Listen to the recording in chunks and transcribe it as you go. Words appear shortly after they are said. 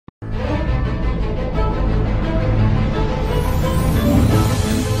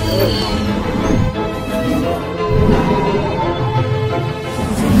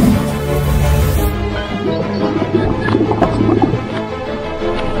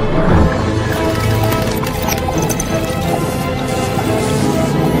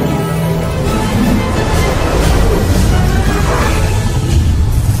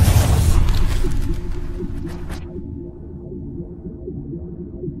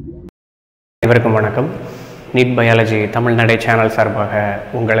அனைவருக்கும் வணக்கம். NEET biology தமிழ்நடை channel சார்பாக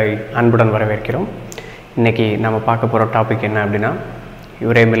உங்களை அன்புடன் வரவேற்கிறோம். இன்றைக்கி நம்ம பார்க்க போகிற டாபிக் என்ன அப்படின்னா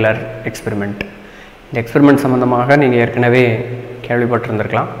யூரே மில்லர் எக்ஸ்பெரிமெண்ட். இந்த எக்ஸ்பெரிமெண்ட் சம்மந்தமாக நீங்கள் ஏற்கனவே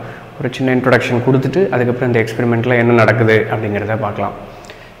கேள்விப்பட்டிருந்திருக்கலாம். ஒரு சின்ன இன்ட்ரொடக்ஷன் கொடுத்துட்டு அதுக்கப்புறம் இந்த எக்ஸ்பெரிமெண்ட்டில் என்ன நடக்குது அப்படிங்கிறத பார்க்கலாம்.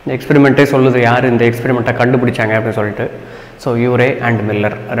 இந்த எக்ஸ்பெரிமெண்ட்டே சொல்லுது யார் இந்த எக்ஸ்பெரிமெண்ட்டை கண்டுபிடிச்சாங்க அப்படின்னு சொல்லிட்டு. ஸோ யூரே அண்ட்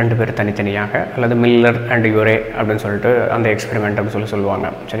மில்லர் ரெண்டு பேர் தனித்தனியாக அல்லது மில்லர் அண்ட் யூரே அப்படின்னு சொல்லிட்டு அந்த எக்ஸ்பெரிமெண்ட் அப்படின்னு சொல்லுவாங்க.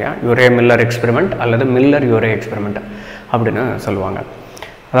 சரியா, யூரே மில்லர் எக்ஸ்பெரிமெண்ட் அல்லது மில்லர் யூரே எக்ஸ்பெரிமெண்ட் அப்படின்னு சொல்லுவாங்க.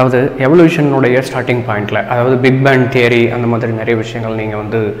 அதாவது எவல்யூஷனுடைய ஸ்டார்டிங் பாயிண்டில், அதாவது பிக் பேங் தியரி அந்த மாதிரி நிறைய விஷயங்கள்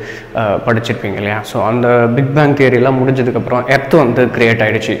நீங்கள் படிச்சிருப்பீங்க இல்லையா. ஸோ அந்த பிக் பேங் தியரிலாம் முடிஞ்சதுக்கப்புறம் எர்த் கிரியேட்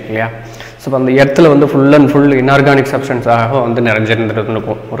ஆகிடுச்சு இல்லையா. ஸோ அந்த எர்த்தில் ஃபுல் அண்ட் ஃபுல் இன்ஆர்கானிக் சப்ஸ்டன்ஸாக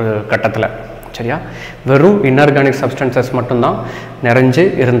நிறைஞ்சிருந்துருக்கும் ஒரு கட்டத்தில். சரியா, வெறும் இன்ஆர்கானிக் சப்ஸ்டன்சஸ் மட்டும்தான் நிறைஞ்சு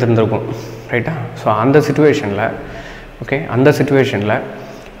இருந்திருந்திருக்கும். ரைட்டா. ஸோ அந்த சுச்சுவேஷனில்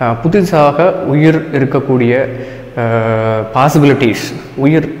புதுசாக உயிர் இருக்கக்கூடிய பாசிபிலிட்டிஸ்,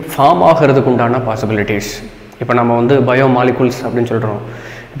 உயிர் ஃபார்ம் ஆகிறதுக்கு உண்டான பாசிபிலிட்டிஸ். இப்போ நம்ம பயோமாலிகுல்ஸ் அப்படின்னு சொல்கிறோம்.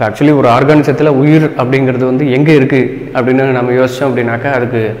 இப்போ ஆக்சுவலி ஒரு ஆர்கானிசத்தில் உயிர் அப்படிங்கிறது எங்கே இருக்குது அப்படின்னு நம்ம யோசித்தோம் அப்படின்னாக்கா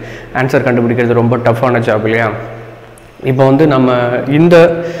அதுக்கு ஆன்சர் கண்டுபிடிக்கிறது ரொம்ப டஃப்பான ஜாப் இல்லையா. இப்போ நம்ம இந்த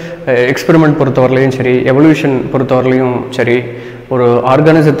எக்ஸ்பெரிமெண்ட் பொறுத்தவரையிலையும் சரி, எவல்யூஷன் பொறுத்தவரையிலையும் சரி, ஒரு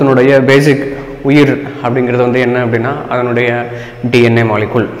ஆர்கானிசத்தினுடைய பேசிக் உயிர் அப்படிங்கிறது என்ன அப்படின்னா அதனுடைய டிஎன்ஏ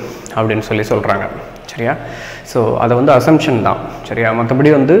மாலிகுல் அப்படின்னு சொல்கிறாங்க. சரியா. ஸோ அதை அசம்ஷன் தான். சரியா. மற்றபடி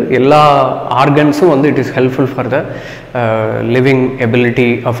எல்லா ஆர்கன்ஸும் it is helpful for the living ability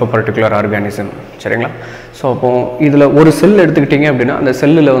of a particular organism. சரிங்களா. ஸோ அப்போது இதில் ஒரு செல் எடுத்துக்கிட்டிங்க அப்படின்னா அந்த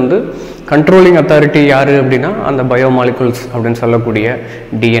செல்லில் கண்ட்ரோலிங் அத்தாரிட்டி யார் அப்படின்னா அந்த பயோமாலிகுல்ஸ் அப்படின்னு சொல்லக்கூடிய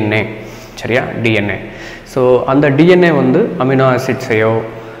டிஎன்ஏ. சரியா, டிஎன்ஏ. ஸோ அந்த டிஎன்ஏ அமினோ ஆசிட்ஸையோ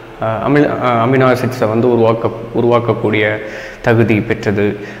அமினோ ஆசிட்ஸை உருவாக்கக்கூடிய தகுதி பெற்றது.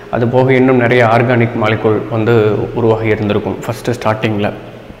 அது போக இன்னும் நிறைய ஆர்கானிக் மாலிகுல் உருவாகி இருந்திருக்கும் ஃபஸ்ட்டு ஸ்டார்டிங்கில்.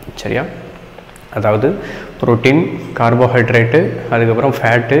 சரியா. அதாவது புரோட்டீன், கார்போஹைட்ரேட்டு, அதுக்கப்புறம்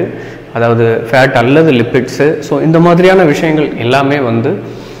ஃபேட்டு, அதாவது ஃபேட் அல்லது லிப்பிட்ஸு. ஸோ இந்த மாதிரியான விஷயங்கள் எல்லாமே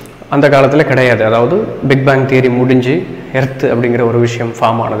அந்த காலத்தில் கிடையாது. அதாவது பிக் பேங் தியரி முடிஞ்சு எர்த் அப்படிங்கிற ஒரு விஷயம்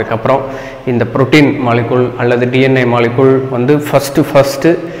ஃபார்ம் ஆனதுக்கப்புறம் இந்த புரோட்டீன் மாலிகுல் அல்லது டிஎன்ஏ மாலிகுல்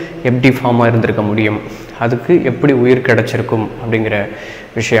ஃபஸ்ட்டு எப்படி ஃபார்மாக இருந்திருக்க முடியும், அதுக்கு எப்படி உயிர் கிடச்சிருக்கும் அப்படிங்கிற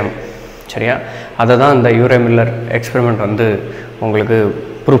விஷயம். சரியா. அதை தான் இந்த யூரே மில்லர் எக்ஸ்பெரிமெண்ட் உங்களுக்கு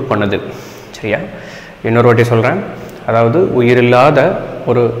ப்ரூவ் பண்ணுது. சரியா. இன்னொரு வாட்டி சொல்கிறேன். அதாவது உயிர் இல்லாத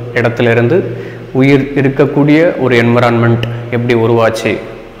ஒரு இடத்துலேருந்து உயிர் இருக்கக்கூடிய ஒரு என்விரான்மெண்ட் எப்படி உருவாச்சு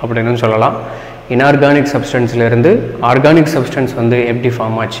அப்படின்னு சொல்லலாம். இன்ஆர்கானிக் சப்ஸ்டன்ஸ்லேருந்து ஆர்கானிக் சப்ஸ்டன்ஸ் எப்படி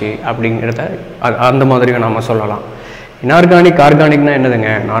ஃபார்ம் ஆச்சு அப்படிங்கிறத அந்த மாதிரியும் நாம் சொல்லலாம். ஆர்கானிக்னா என்னதுங்க?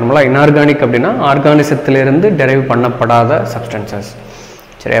 நார்மலாக இன்ஆர்கானிக் அப்படின்னா ஆர்கானிசத்திலிருந்து டெரைவ் பண்ணப்படாத சப்ஸ்டன்சஸ்.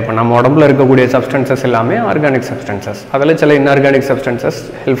 சரி, அப்போ நம்ம உடம்புல இருக்கக்கூடிய சப்ஸ்டன்சஸ் எல்லாமே ஆர்கானிக் சப்ஸ்டன்சஸ். அதில் சில இன்ஆர்கானிக் சப்ஸ்டன்சஸ்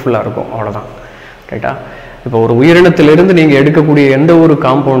ஹெல்ப்ஃபுல்லாக இருக்கும், அவ்வளோதான். ரைட்டா. இப்போ ஒரு உயிரினத்திலிருந்து நீங்கள் எடுக்கக்கூடிய எந்த ஒரு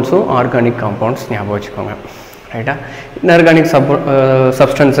காம்பவுண்ட்ஸும் ஆர்கானிக் காம்பவுண்ட்ஸ், ஞாபகம் வச்சுக்கோங்க. ரைட்டா. இன்ஆர்கானிக்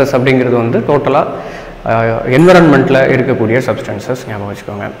சப்ஸ்டன்சஸ் அப்படிங்கிறது டோட்டலாக என்விரான்மெண்ட்டில் இருக்கக்கூடிய சப்ஸ்டன்சஸ், ஞாபகம்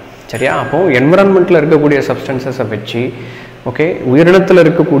வச்சுக்கோங்க. சரியா. அப்போது என்விரான்மெண்ட்டில் இருக்கக்கூடிய சப்ஸ்டன்சஸை வச்சு உயிரினத்தில்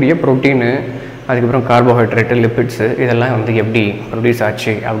இருக்கக்கூடிய ப்ரோட்டீனு, அதுக்கப்புறம் கார்போஹைட்ரேட்டு, லிப்பிட்ஸு, இதெல்லாம் எப்படி ப்ரொடியூஸ்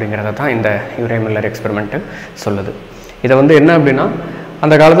ஆச்சு அப்படிங்கிறத தான் இந்த யூரே மில்லர் எக்ஸ்பெரிமெண்ட்டு சொல்லுது. இதை என்ன அப்படின்னா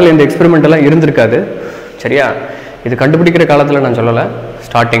அந்த காலத்தில் இந்த எக்ஸ்பெரிமெண்ட்டெல்லாம் இருந்திருக்காது. சரியா. இது கண்டுபிடிக்கிற காலத்தில் நான் சொல்லலை,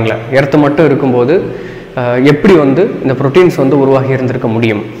 ஸ்டார்டிங்கில் எர்த்து மட்டும் இருக்கும்போது எப்படி இந்த ப்ரோட்டீன்ஸ் உருவாகி இருந்திருக்க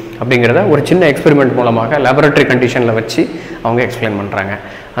முடியும் அப்படிங்கிறத ஒரு சின்ன எக்ஸ்பெரிமெண்ட் மூலமாக லேபரட்டரி கண்டிஷனில் வச்சு அவங்க எக்ஸ்பிளைன் பண்ணுறாங்க.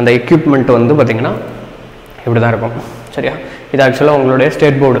 அந்த எக்யூப்மெண்ட் பார்த்திங்கன்னா இப்படி தான் இருக்கும். சரியா. இது ஆக்சுவலாக உங்களுடைய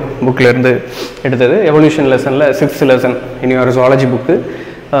ஸ்டேட் போர்டு புக்கிலேருந்து எடுத்தது. எவல்யூஷன் லெசனில் 6th லெசன், இனி ஒரு zoology book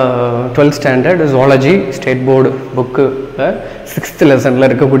 12th standard zoology state board book 6th லெசனில்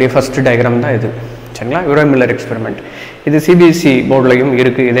இருக்கக்கூடிய ஃபஸ்ட்டு டயக்ராம் தான் இது. சரிங்களா. யூரே மில்லர் எக்ஸ்பெரிமெண்ட். இது சிபிஎஸ்சி போர்ட்லையும்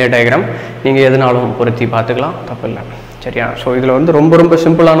இருக்குது இதே டயக்ராம். நீங்கள் எதுனாலும் பொருத்தி பார்த்துக்கலாம், தப்பு இல்லை. சரியா. ஸோ இதில் ரொம்ப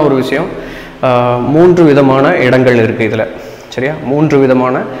சிம்பிளான ஒரு விஷயம். 3 விதமான இடங்கள் இருக்குது இதில். சரியா. 3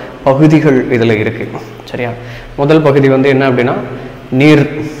 விதமான பகுதிகள் இதில் இருக்குது. சரியா. முதல் பகுதி என்ன அப்படின்னா நீர்,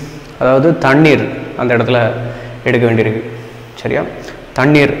 அதாவது தண்ணீர் அந்த இடத்துல எடுக்க வேண்டியிருக்கு. சரியா.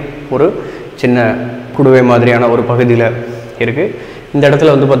 தண்ணீர் ஒரு சின்ன குடுவை மாதிரியான ஒரு பகுதியில் இருக்குது. இந்த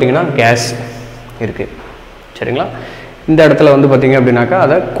இடத்துல பார்த்திங்கன்னா கேஸ் இருக்குது. சரிங்களா. இந்த இடத்துல பார்த்திங்க அப்படின்னாக்கா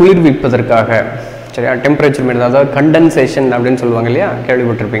அதை குளிர்விப்பதற்காக, சரியா, டெம்பரேச்சர் மீது, அதாவது கண்டென்சேஷன் அப்படின்னு சொல்லுவாங்க இல்லையா,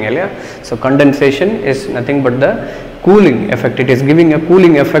 கேள்விப்பட்டிருப்பீங்க இல்லையா. So condensation is nothing but the cooling effect. It is giving a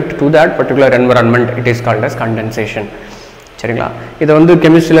cooling effect to that particular environment. It is called as condensation. சரிங்களா. இதை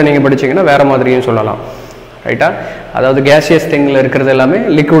கெமிஸ்ட்ரியில் நீங்கள் படிச்சிங்கன்னா வேறு மாதிரியும் சொல்லலாம். ரைட்டா? அதாவது கேஷியஸ் திங்கில் இருக்கிறது எல்லாமே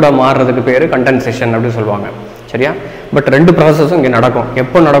லிக்விடாக மாறுறதுக்கு பேர் கண்டென்சேஷன் அப்படின்னு சொல்லுவாங்க. சரியா? பட் ரெண்டு ப்ராசஸும் இங்கே நடக்கும்.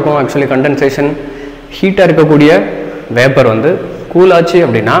 எப்போ நடக்கும்? ஆக்சுவலி கண்டென்சேஷன் ஹீட்டாக இருக்கக்கூடிய வேப்பர் வந்து கூலாச்சு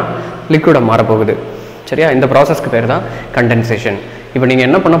அப்படின்னா லிக்விடாக மாறப்போகுது. சரியா? இந்த ப்ராசஸ்க்கு பேர் தான் கண்டென்சேஷன். இப்போ நீங்கள்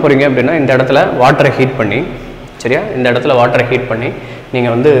என்ன பண்ண போகிறீங்க அப்படின்னா இந்த இடத்துல வாட்டரை ஹீட் பண்ணி, சரியா, இந்த இடத்துல வாட்டரை ஹீட் பண்ணி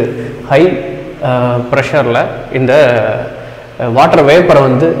நீங்கள் வந்து ஹை ப்ரெஷரில் இந்த வாட்டர் வேப்பரை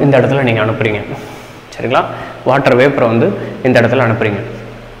வந்து இந்த இடத்துல நீங்கள் அனுப்புகிறீங்க. சரிங்களா? வாட்டர் வேப்பரை வந்து இந்த இடத்துல அனுப்புகிறீங்க.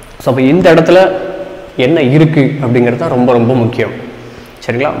 ஸோ அப்போ இந்த இடத்துல என்ன இருக்குது அப்படிங்கிறது தான் ரொம்ப ரொம்ப முக்கியம்.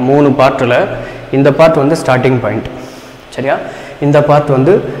 சரிங்களா? 3 பார்ட்டில் இந்த பார்ட் வந்து ஸ்டார்டிங் பாயிண்ட். சரியா? இந்த பார்ட்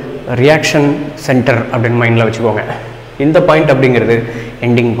வந்து ரியாக்ஷன் சென்டர் அப்படின்னு மைண்டில் வச்சுக்கோங்க. இந்த பாயிண்ட் அப்படிங்கிறது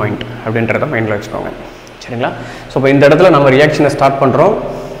எண்டிங் பாயிண்ட் அப்படின்றத மைண்டில் வச்சுக்கோங்க. சரிங்களா? ஸோ இப்போ இந்த இடத்துல நம்ம ரியாக்ஷனை ஸ்டார்ட் பண்ணுறோம்.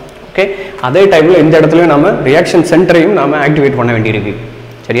 ஓகே, அதே டைமில் இந்த இடத்துலையும் நம்ம ரியாக்ஷன் சென்டரையும் நாம் ஆக்டிவேட் பண்ண வேண்டியிருக்கு.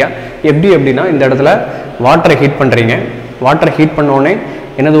 சரியா? எப்படி அப்படின்னா இந்த இடத்துல வாட்டரை ஹீட் பண்ணுறீங்க. வாட்டரை ஹீட் பண்ணோடனே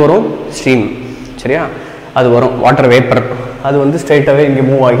என்னது வரும்? ஸ்டீம். சரியா? அது வரும் வாட்டர் வேப்பர். அது வந்து ஸ்ட்ரெயிட்டாகவே இங்கே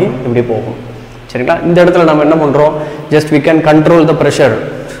மூவ் ஆகி இப்படி போகும். சரிங்களா? இந்த இடத்துல நம்ம என்ன பண்ணுறோம்? Just we can control the pressure.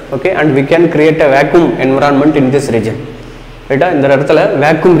 Okay, and we can create a vacuum environment in this region. ரைட்டா? இந்த இடத்துல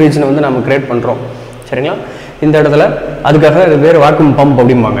வேக்யூம் ரீஜனை வந்து நம்ம கிரியேட் பண்ணுறோம். சரிங்களா? இந்த இடத்துல அதுக்காக இது வேறு வேக்யூம் பம்ப்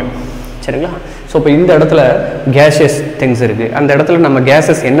அப்படிம்பாங்க. சரிங்களா? ஸோ இப்போ இந்த இடத்துல கேஷஸ் திங்ஸ் இருக்குது. அந்த இடத்துல நம்ம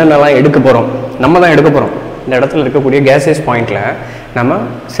கேஸஸ் என்னென்னலாம் எடுக்க போகிறோம்? நம்ம தான் எடுக்க போகிறோம். இந்த இடத்துல இருக்கக்கூடிய கேஸஸ் பாயிண்டில் நம்ம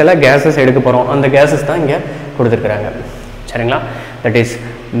சில கேஸஸ் எடுக்க போகிறோம். அந்த கேஸஸ் தான் இங்கே கொடுத்துருக்குறாங்க. சரிங்களா? தட் இஸ்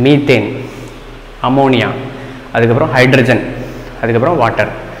மீத்தேன், அம்மோனியா, அதுக்கப்புறம் ஹைட்ரஜன், அதுக்கப்புறம்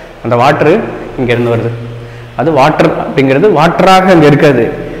வாட்டர். அந்த வாட்டரு இங்கேருந்து வருது. அது வாட்டர் அப்படிங்கிறது வாட்டராக இங்கே இருக்காது,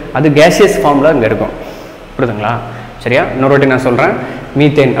 அது கேஷியஸ் ஃபார்மில் இங்கே இருக்கும். புரியுதுங்களா? சரியா? இன்னொரு வாட்டி நான் சொல்கிறேன்.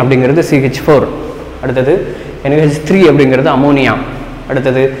 மீத்தேன் அப்படிங்கிறது CH4, அடுத்தது NH3 அப்படிங்கிறது அமோனியா,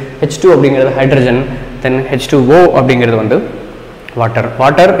 அடுத்தது H2 அப்படிங்கிறது ஹைட்ரஜன், தென் H2O அப்படிங்கிறது வந்து water.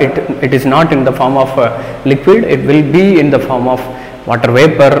 Water it is not in the form of liquid, it will be in the form of water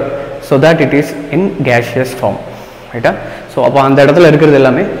vapor, so that it is in gaseous form. ரைட்டா? So அப்போ அந்த இடத்துல இருக்கிறது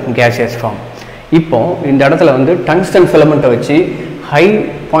எல்லாமே gaseous form. இப்போ இந்த இடத்துல வந்து டங்ஸ்டன் ஃபிலமெண்ட்டை வச்சு ஹை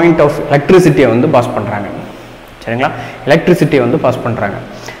பாயிண்ட் ஆஃப் எலக்ட்ரிசிட்டியை வந்து பாஸ் பண்ணுறாங்க. சரிங்களா? எலக்ட்ரிசிட்டியை வந்து பாஸ் பண்ணுறாங்க.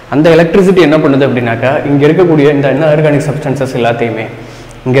 அந்த எலக்ட்ரிசிட்டி என்ன பண்ணுது அப்படின்னாக்கா இங்கே இருக்கக்கூடிய இந்த இன்ஆர்கானிக் சப்ஸ்டன்சஸ் எல்லாத்தையுமே,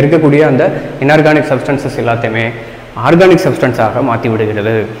 இங்கே இருக்கக்கூடிய அந்த இன்ஆர்கானிக் சப்ஸ்டன்சஸ் எல்லாத்தையுமே ஆர்கானிக் சப்ஸ்டன்ஸாக மாற்றி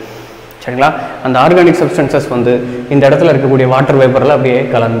விடுகிறது. சரிங்களா? அந்த ஆர்கானிக் சப்ஸ்டன்சஸ் வந்து இந்த இடத்துல இருக்கக்கூடிய வாட்டர் வேப்பரில் அப்படியே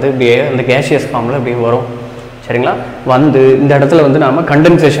கலந்து இப்படியே அந்த கேஷியஸ் ஃபார்மில் அப்படியே வரும். சரிங்களா? வந்து இந்த இடத்துல வந்து நாம்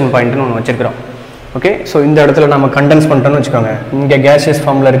கண்டென்சேஷன் பாயிண்ட்னு ஒன்று வச்சுருக்கிறோம். ஓகே, ஸோ இந்த இடத்துல நம்ம கண்டென்ஸ் பண்ணிட்டோன்னு வச்சுக்கோங்க. இங்கே கேஷியஸ்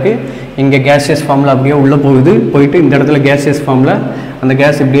ஃபார்மில் இருக்குது, இங்கே கேஷியஸ் ஃபார்மில் அப்படியே உள்ளே போயிட்டு இந்த இடத்துல கேஷியஸ் ஃபார்மில் அந்த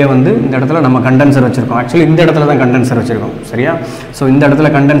கேஸ் இப்படியே வந்து இந்த இடத்துல நம்ம கண்டென்சர் வச்சுருக்கோம். ஆக்சுவலி இந்த இடத்துல தான் கண்டென்சர் வச்சுருக்கோம். சரியா? ஸோ இந்த இடத்துல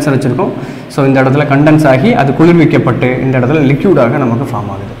கண்டென்சர் வச்சுருக்கோம். ஸோ இந்த இடத்துல கண்டென்ஸ் ஆகி அது குளிர்விக்கப்பட்டு இந்த இடத்துல லிக்யூடாக நமக்கு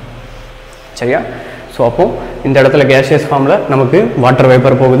ஃபார்ம் ஆகுது. சரியா? ஸோ அப்போது இந்த இடத்துல கேஷியஸ் ஃபார்மில் நமக்கு வாட்டர்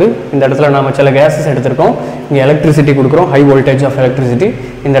வேப்பர் போகுது. இந்த இடத்துல நம்ம சில கேஸஸ் எடுத்திருக்கோம், இங்கே எலக்ட்ரிசிட்டி கொடுக்குறோம், ஹை வோல்டேஜ் ஆஃப் எலக்ட்ரிசிட்டி.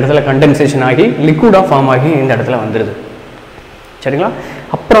 இந்த இடத்துல கண்டென்சேஷன் ஆகி லிக்விடாக ஃபார்ம் ஆகி இந்த இடத்துல வந்துடுது. சரிங்களா?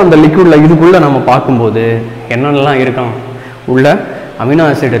 அப்புறம் அந்த லிக்விடில் இதுக்குள்ளே நம்ம பார்க்கும்போது என்னென்னலாம் இருக்கான்? உள்ள அமினோ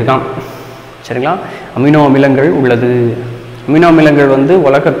ஆசிட் இருக்கான். சரிங்களா? அமினோ அமிலங்கள் உள்ளது. அமினோ அமிலங்கள் வந்து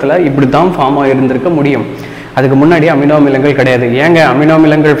உலகத்தில் இப்படி தான் ஃபார்ம் ஆகியிருந்திருக்க முடியும். அதுக்கு முன்னாடி அமினோ அமிலங்கள் கிடையாது. ஏங்க அமினோ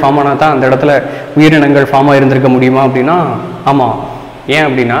அமிலங்கள் ஃபார்ம் ஆனால் தான் அந்த இடத்துல உயிரினங்கள் ஃபார்ம் ஆகியிருந்திருக்க முடியுமா அப்படின்னா ஆமாம். ஏன்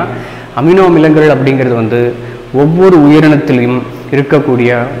அப்படின்னா அமினோ அமிலங்கள் அப்படிங்கிறது வந்து ஒவ்வொரு உயிரினத்திலையும்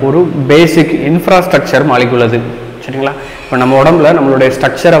இருக்கக்கூடிய ஒரு பேசிக் இன்ஃப்ராஸ்ட்ரக்சர் மாலிகுல் அது. சரிங்களா? இப்போ நம்ம உடம்புல நம்மளுடைய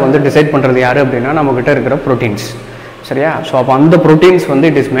ஸ்ட்ரக்சரை வந்து டிசைட் பண்ணுறது யார் அப்படின்னா நம்மக்கிட்ட இருக்கிற ப்ரோட்டீன்ஸ். சரியா? ஸோ அப்போ அந்த ப்ரோட்டீன்ஸ் வந்து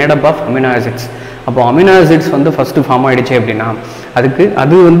it is made up of amino acids. அப்போ அமினோ ஆசிட்ஸ் வந்து ஃபஸ்ட்டு ஃபார்ம் ஆகிடுச்சு அப்படின்னா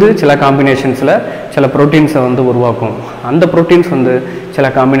அது வந்து சில காம்பினேஷன்ஸில் சில ப்ரோட்டீன்ஸை வந்து உருவாக்கும். அந்த ப்ரோட்டீன்ஸ் வந்து சில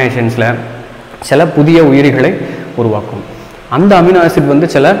காம்பினேஷன்ஸில் சில புதிய உயிரிகளை உருவாக்கும். அந்த அமினோ ஆசிட் வந்து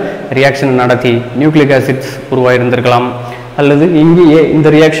சில ரியாக்ஷன் நடத்தி நியூக்ளிக் ஆசிட்ஸ் உருவாயிருந்திருக்கலாம், அல்லது இங்கேயே இந்த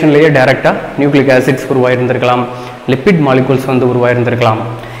ரியாக்ஷன்லேயே டைரெக்டாக நியூக்ளிக் ஆசிட்ஸ் உருவாயிருந்திருக்கலாம், லிப்பிட் மாலிகூல்ஸ் வந்து உருவாயிருந்திருக்கலாம்.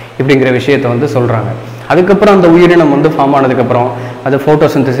 இப்படிங்கிற விஷயத்தை வந்து சொல்கிறாங்க. அதுக்கப்புறம் அந்த உயிரினம் வந்து ஃபார்ம் ஆனதுக்கப்புறம் அது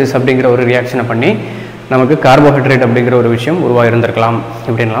ஃபோட்டோசிந்தசிஸ் அப்படிங்கிற ஒரு ரியாக்ஷனை பண்ணி நமக்கு கார்போஹைட்ரேட் அப்படிங்கிற ஒரு விஷயம் உருவாயிருந்திருக்கலாம்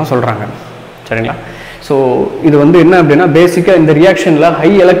இப்படின்லாம் சொல்கிறாங்க. சரிங்களா? ஸோ இது வந்து என்ன அப்படின்னா பேசிக்காக இந்த ரியாக்ஷனில்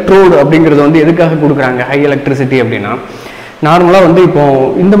ஹை எலக்ட்ரோடு அப்படிங்கிறது வந்து எதுக்காக கொடுக்குறாங்க? ஹை எலக்ட்ரிசிட்டி அப்படின்னா நார்மலாக வந்து இப்போது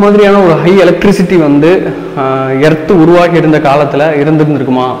இந்த மாதிரியான ஒரு ஹை எலக்ட்ரிசிட்டி வந்து எர்த்து உருவாகி இருந்த காலத்தில்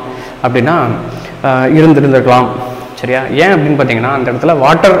இருந்திருக்குமா அப்படின்னா இருந்திருந்திருக்கலாம். சரியா? ஏன் அப்படின்னு பார்த்தீங்கன்னா அந்த இடத்துல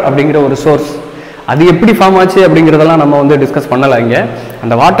வாட்டர் அப்படிங்கிற ஒரு சோர்ஸ் அது எப்படி ஃபார்ம் ஆச்சு அப்படிங்கிறதெல்லாம் நம்ம வந்து டிஸ்கஸ் பண்ணலை. இங்கே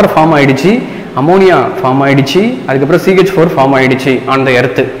அந்த வாட்டர் ஃபார்ம் ஆகிடுச்சு, அமோனியா ஃபார்ம் ஆகிடுச்சு, அதுக்கப்புறம் CH4 ஃபார்ம் ஆகிடுச்சு ஆன் த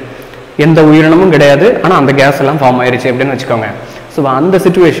எர்த்து. எந்த உயிரினமும் கிடையாது, ஆனால் அந்த கேஸ் எல்லாம் ஃபார்ம் ஆயிருச்சு அப்படின்னு வச்சுக்கோங்க. ஸோ அந்த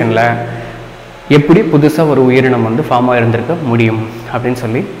சுச்சுவேஷனில் எப்படி புதுசாக ஒரு உயிரினம் வந்து ஃபார்ம் ஆகிருந்திருக்க முடியும் அப்படின்னு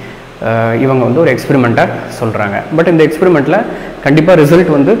சொல்லி இவங்க வந்து ஒரு எக்ஸ்பெரிமெண்ட்டை சொல்கிறாங்க. பட் இந்த எக்ஸ்பெரிமெண்ட்டில் கண்டிப்பாக ரிசல்ட்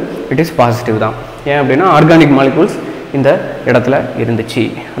வந்து இட் இஸ் பாசிட்டிவ் தான். ஏன் அப்படின்னா ஆர்கானிக் மாலிகூல்ஸ் இந்த இடத்துல இருந்துச்சு.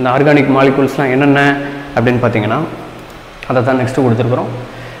 அந்த ஆர்கானிக் மாலிகூல்ஸ்லாம் என்னென்ன அப்படின்னு பார்த்தீங்கன்னா அதை தான் நெக்ஸ்ட்டு கொடுத்துருக்குறோம்.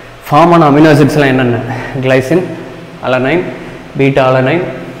 ஃபார்ம் ஆன அமினோ ஆசிட்ஸ்லாம் என்னென்ன? Glycine, alanine, beta alanine,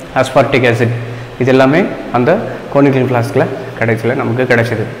 aspartic acid. இது எல்லாமே அந்த கோனிக்கல் ஃப்ளாஸ்கில் கடைசியில் நமக்கு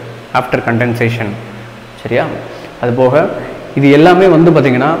கிடைச்சிது ஆஃப்டர் கண்டென்சேஷன். சரியா? அது போக இது எல்லாமே வந்து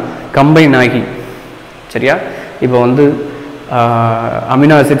பார்த்திங்கன்னா கம்பைன் ஆகி, சரியா, இப்போ வந்து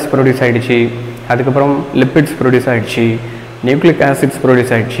அமினோ ஆசிட்ஸ் ப்ரொடியூஸ் ஆகிடுச்சு, அதுக்கப்புறம் லிப்பிட்ஸ் ப்ரொடியூஸ் ஆகிடுச்சு, நியூக்ளிக் ஆசிட்ஸ்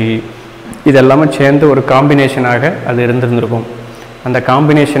ப்ரொடியூஸ் ஆகிடுச்சு. இது எல்லாமே சேர்ந்து ஒரு காம்பினேஷனாக அது இருந்திருந்திருக்கும். அந்த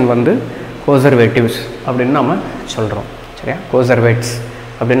காம்பினேஷன் வந்து கோசர்வேட்டிவ்ஸ் அப்படின்னு நம்ம சொல்கிறோம். சரியா? கோசர்வேட்ஸ்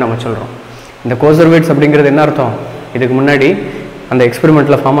அப்படின்னு நம்ம சொல்கிறோம். இந்த கோசர்வேட்ஸ் அப்படிங்கிறது என்ன அர்த்தம்? இதுக்கு முன்னாடி அந்த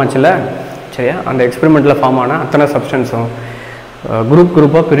எக்ஸ்பெரிமெண்ட்டில் ஃபார்ம் ஆச்சுல்ல, சரியா, அந்த எக்ஸ்பெரிமெண்ட்டில் ஃபார்ம் ஆன அத்தனை சப்ஸ்டன்ஸும்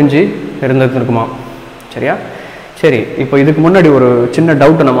குரூப்பாக பிரிஞ்சு இருந்துருக்குமா. சரியா? சரி, இப்போ இதுக்கு முன்னாடி ஒரு சின்ன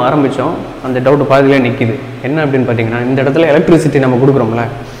டவுட்டு நம்ம ஆரம்பித்தோம். அந்த டவுட்டு பாதியிலே நிற்கிது. என்ன அப்படின்னு பார்த்தீங்கன்னா, இந்த இடத்துல எலக்ட்ரிசிட்டி நம்ம கொடுக்குறோம்ல,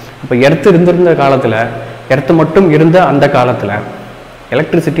 இப்போ எர்த்து இருந்திருந்த காலத்தில், எர்த்து மட்டும் இருந்த அந்த காலத்தில்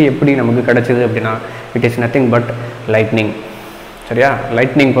எலக்ட்ரிசிட்டி எப்படி நமக்கு கிடச்சிது அப்படின்னா, it is nothing but lightning. சரியா?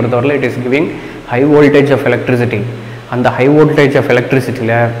 லைட்னிங் பொறுத்தவரையில் it is giving high voltage of electricity. அந்த ஹை வோல்டேஜ் ஆஃப்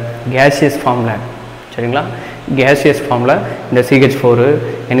எலக்ட்ரிசிட்டியில் கேஷியஸ் ஃபார்மில், சரிங்களா, கேஷியஸ் ஃபார்மில் இந்த CH4,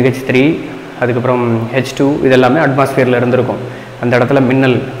 NH3, அதுக்கப்புறம் H2 இதெல்லாமே அட்மாஸ்பியரில் இருந்திருக்கும். அந்த இடத்துல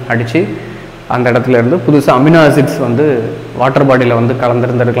மின்னல் அடித்து அந்த இடத்துல இருந்து புதுசாக அமினோ ஆசிட்ஸ் வந்து வாட்டர் பாடியில் வந்து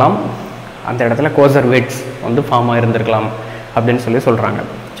கலந்துருந்துருக்கலாம். அந்த இடத்துல கோசர்வேட்ஸ் வந்து ஃபார்ம் ஆகிருந்திருக்கலாம் அப்படின்னு சொல்லி சொல்கிறாங்க.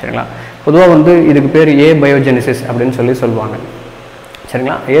 சரிங்களா? பொதுவாக வந்து இதுக்கு பேர் ஏபயோஜெனிசிஸ் அப்படின்னு சொல்லி சொல்லுவாங்க.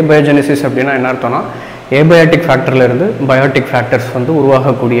 சரிங்களா? ஏபயோஜெனிசிஸ் அப்படின்னா என்ன அர்த்தம்னா, ஏபயாட்டிக் ஃபேக்டர்லேருந்து பயோட்டிக் ஃபேக்டர்ஸ் வந்து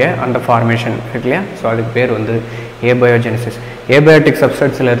உருவாகக்கூடிய அந்த ஃபார்மேஷன் இருக்கு இல்லையா? ஸோ அதுக்கு பேர் வந்து ஏபயோஜெனிசிஸ். ஏபயாட்டிக்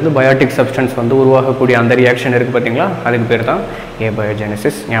சப்ஸ்டன்ஸ்லேருந்து பயோட்டிக் சப்ஸ்டன்ஸ் வந்து உருவாகக்கூடிய அந்த ரியாக்ஷன் இருக்குது பார்த்தீங்களா, அதுக்கு பேர் தான்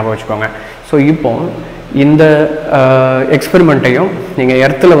ஏபயோஜெனிசிஸ். ஞாபகம் வச்சுக்கோங்க. ஸோ இப்போ இந்த எக்ஸ்பெரிமெண்ட்டையும் நீங்கள்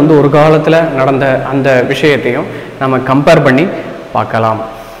எர்த்தில் வந்து ஒரு காலத்தில் நடந்த அந்த விஷயத்தையும் நம்ம கம்பேர் பண்ணி பார்க்கலாம்.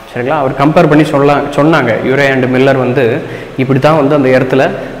 சரிங்களா? அவர் கம்பேர் பண்ணி சொன்னாங்க. யூரே அண்ட் மில்லர் வந்து இப்படி தான் வந்து அந்த இடத்துல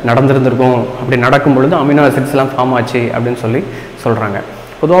நடந்திருந்திருக்கும். அப்படி நடக்கும் பொழுது அமினோ ஆசிட்ஸ்லாம் ஃபார்ம் ஆச்சு அப்படின்னு சொல்லி சொல்கிறாங்க.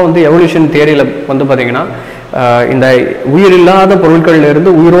 பொதுவாக வந்து எவல்யூஷன் தியரியில் வந்து பார்த்திங்கன்னா, இந்த உயிர் இல்லாத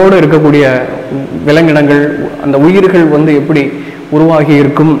பொருட்கள்லேருந்து உயிரோடு இருக்கக்கூடிய விலங்கினங்கள், அந்த உயிர்கள் வந்து எப்படி உருவாகி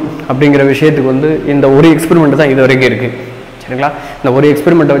இருக்கும் அப்படிங்கிற விஷயத்துக்கு வந்து இந்த ஒரு எக்ஸ்பெரிமெண்ட் தான் இது வரைக்கும் இருக்குது. சரிங்களா? இந்த ஒரு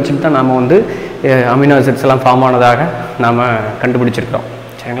எக்ஸ்பெரிமெண்ட்டை வச்சுட்டு தான் நாம் வந்து அமினோ ஆசிட்ஸ் எல்லாம் ஃபார்ம் ஆனதாக நாம் கண்டுபிடிச்சிருக்கிறோம்.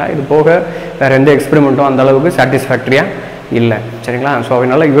 சரிங்களா? இது போக வேறு எந்த எக்ஸ்பெரிமெண்ட்டும் அந்த அளவுக்கு சாட்டிஸ்ஃபேக்டரியாக இல்லை. சரிங்களா? ஸோ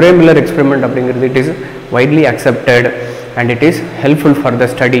அதனால் யூரே மில்லர் எக்ஸ்பெரிமெண்ட் அப்படிங்கிறது it is widely accepted and it is helpful for the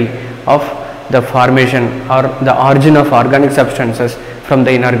study of the formation R the origin of organic substances from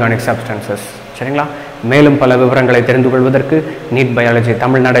the inorganic substances. சரிங்களா? மேலும் பல விவரங்களை தெரிந்து கொள்வதற்கு நீட் பயாலஜி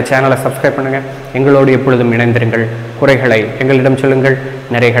தமிழ்நாடு சேனலை சப்ஸ்கிரைப் பண்ணுங்கள். எங்களோடு எப்பொழுதும் இணைந்திருங்கள். குறைகளை எங்களிடம் சொல்லுங்கள்,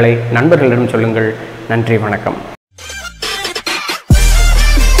 நிறைகளை நண்பர்களிடம் சொல்லுங்கள். நன்றி, வணக்கம்.